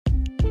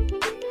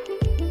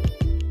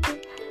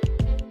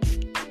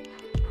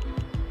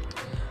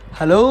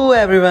Hello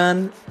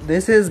everyone,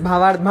 this is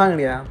Bhavard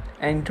Bhangra,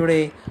 and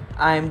today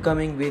I am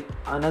coming with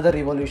another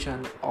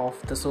revolution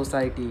of the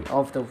society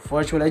of the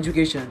virtual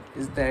education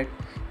is that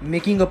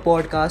making a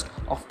podcast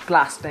of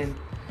class 10,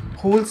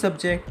 whole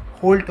subject,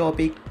 whole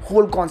topic,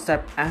 whole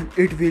concept, and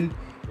it will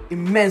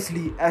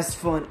immensely as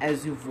fun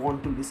as you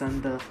want to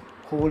listen the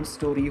whole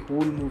story,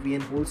 whole movie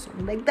and whole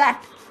song like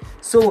that.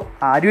 So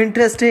are you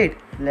interested?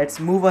 Let's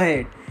move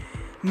ahead.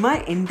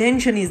 My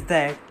intention is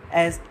that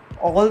as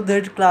all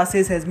the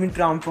classes has been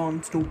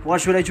transformed to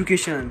virtual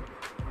education,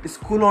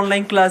 school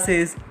online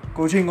classes,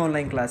 coaching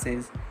online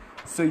classes.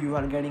 So you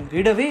are getting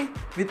rid away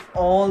with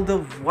all the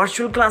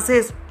virtual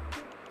classes.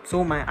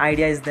 So my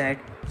idea is that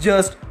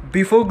just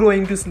before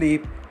going to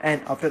sleep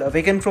and after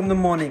awaken from the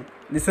morning,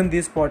 listen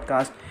this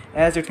podcast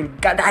as it will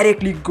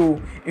directly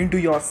go into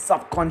your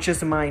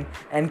subconscious mind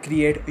and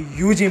create a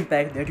huge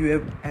impact that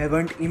you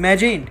haven't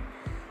imagined.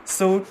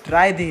 So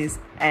try this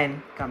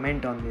and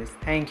comment on this.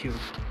 Thank you.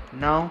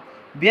 Now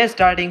we are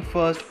starting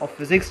first of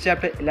physics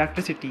chapter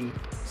electricity.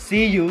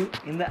 See you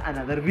in the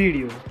another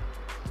video.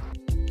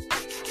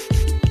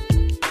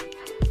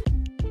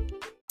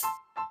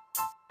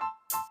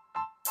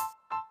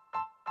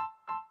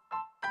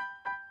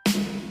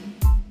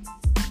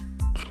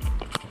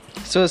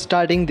 So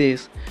starting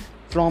this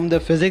from the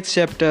physics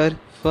chapter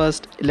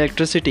first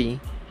electricity.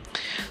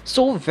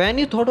 So when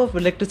you thought of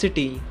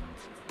electricity,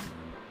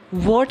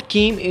 what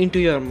came into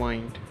your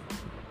mind?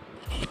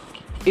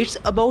 It's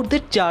about the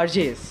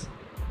charges.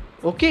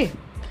 Okay,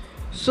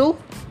 so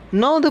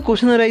now the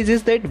question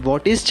arises that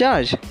what is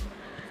charge?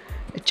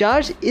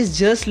 Charge is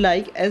just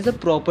like as a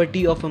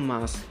property of a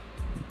mass.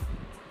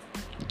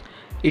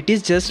 It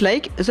is just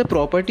like as a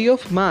property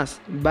of mass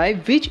by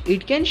which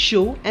it can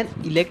show an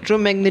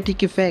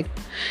electromagnetic effect.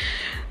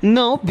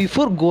 Now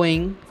before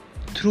going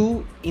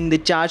through in the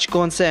charge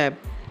concept,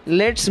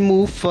 let's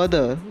move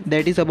further,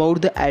 that is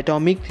about the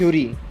atomic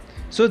theory.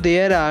 So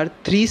there are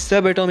three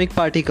subatomic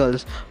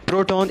particles,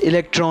 proton,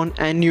 electron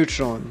and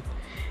neutron,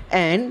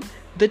 and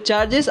the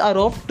charges are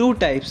of two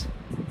types,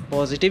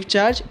 positive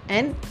charge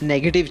and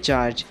negative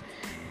charge.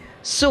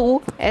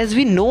 So as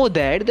we know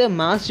that the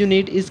mass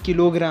unit is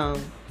kilogram,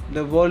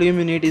 the volume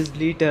unit is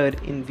liter,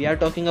 in we are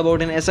talking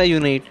about an SI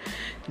unit.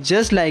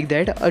 Just like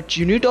that, a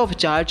unit of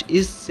charge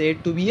is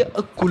said to be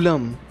a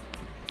coulomb.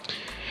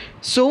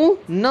 So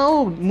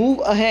now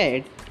move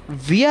ahead,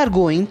 we are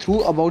going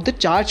through about the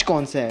charge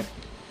concept.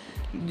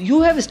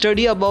 You have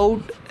studied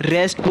about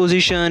rest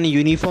position,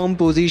 uniform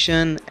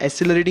position,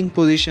 accelerating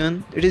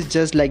position. It is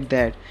just like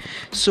that.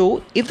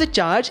 So if the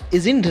charge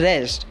is in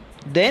rest,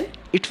 then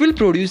it will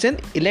produce an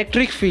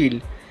electric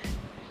field.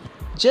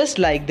 Just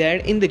like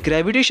that, in the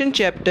gravitation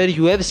chapter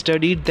you have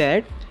studied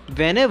that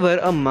whenever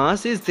a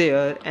mass is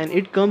there and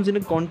it comes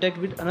in contact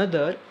with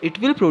another, it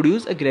will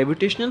produce a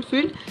gravitational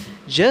field.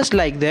 Just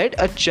like that,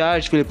 a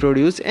charge will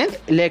produce an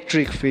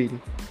electric field.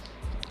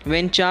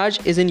 When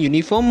charge is in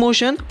uniform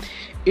motion,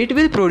 it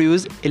will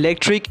produce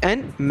electric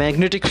and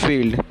magnetic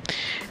field.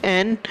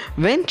 And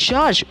when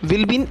charge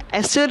will be in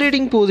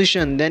accelerating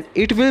position, then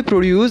it will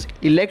produce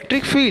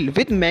electric field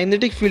with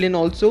magnetic field and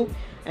also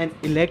an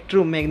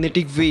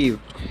electromagnetic wave.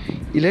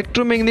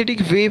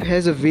 Electromagnetic wave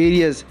has a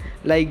various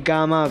like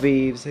gamma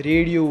waves,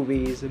 radio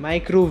waves,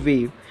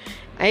 microwave.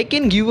 I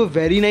can give a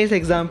very nice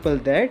example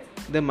that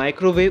the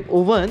microwave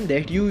oven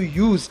that you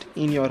used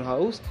in your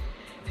house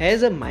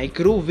has a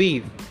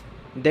microwave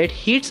that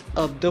heats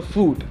up the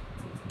food.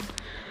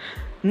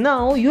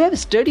 Now you have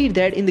studied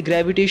that in the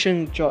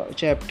gravitation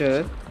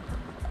chapter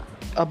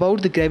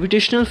about the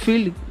gravitational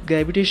field,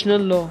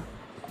 gravitational law.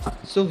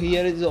 So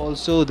here is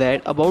also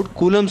that about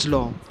Coulomb's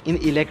law in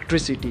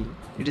electricity.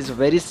 It is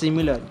very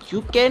similar.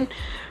 You can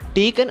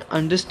take an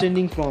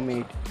understanding from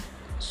it.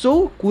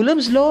 So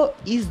Coulomb's law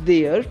is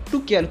there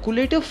to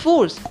calculate a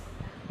force,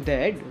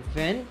 that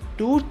when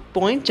 2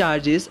 point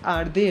charges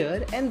are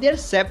there and they are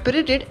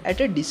separated at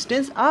a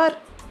distance r,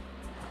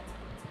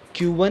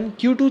 Q1,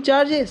 Q2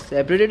 charges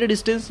separated at a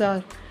distance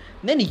r,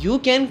 then you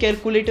can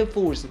calculate a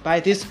force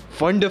by this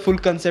wonderful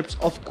concepts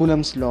of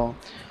Coulomb's law.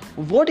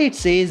 What it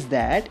says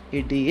that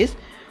it is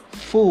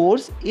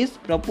force is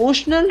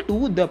proportional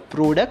to the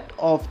product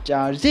of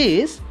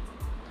charges.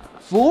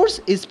 Force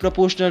is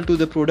proportional to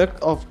the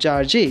product of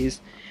charges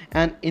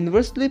and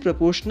inversely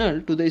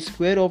proportional to the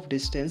square of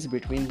distance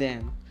between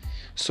them.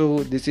 So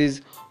this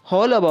is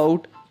all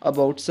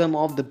about some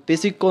of the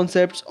basic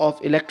concepts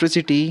of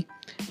electricity.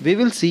 We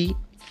will see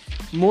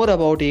more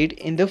about it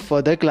in the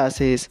further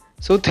classes.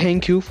 So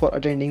thank you for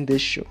attending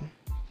this show.